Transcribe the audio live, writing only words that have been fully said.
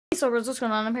What's up, what's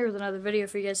going on? I'm here with another video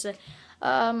for you guys today.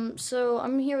 So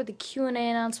I'm here with the Q&A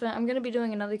announcement. I'm gonna be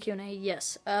doing another Q&A,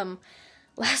 yes.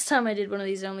 Last time I did one of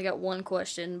these, I only got one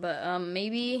question, but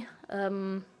maybe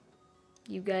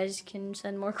you guys can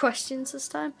send more questions this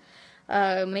time.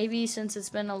 Maybe since it's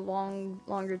been a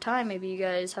longer time, maybe you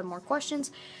guys have more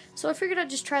questions. So I figured I'd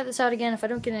just try this out again. If I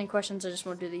don't get any questions, I just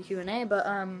won't do the Q&A. But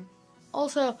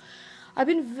also, I've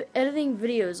been editing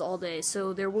videos all day,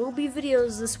 so there will be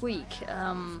videos this week.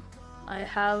 I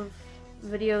have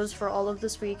videos for all of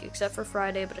this week except for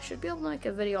Friday, but I should be able to make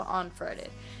a video on Friday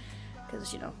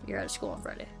because, you know, you're out of school on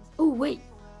Friday. Oh, wait.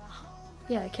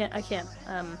 Yeah, I can.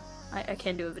 I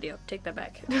can do a video. Take that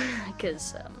back.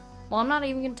 Because, well, I'm not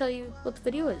even going to tell you what the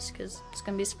video is because it's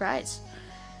going to be a surprise.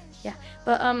 Yeah,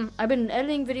 but I've been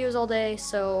editing videos all day,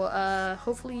 so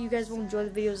hopefully you guys will enjoy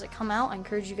the videos that come out. I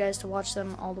encourage you guys to watch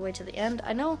them all the way to the end.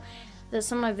 I know that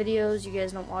some of my videos you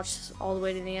guys don't watch all the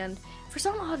way to the end. For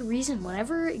some odd reason,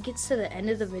 whenever it gets to the end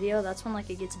of the video, that's when, like,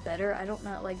 it gets better. I don't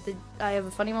know, like, I have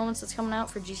a Funny Moments that's coming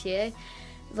out for GTA.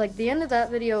 Like, the end of that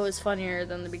video is funnier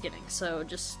than the beginning, so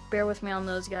just bear with me on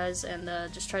those, guys, and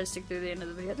just try to stick through the end of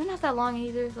the video. They're not that long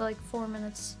either. They're like 4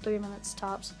 minutes, 3 minutes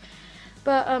tops.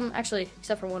 But, actually,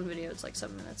 except for one video, it's like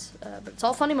 7 minutes. But it's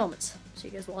all funny moments, so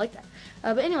you guys will like that.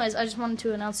 But anyways, I just wanted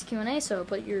to announce the Q&A, so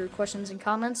put your questions and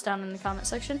comments down in the comment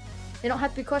section. They don't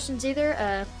have to be questions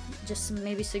either, just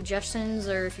maybe suggestions,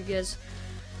 or if you guys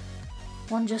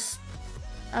want to just,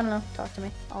 I don't know, talk to me.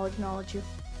 I'll acknowledge you.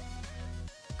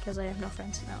 Because I have no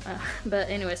friends now. But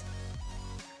anyways,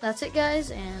 that's it, guys,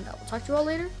 and I will talk to you all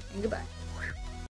later, and goodbye.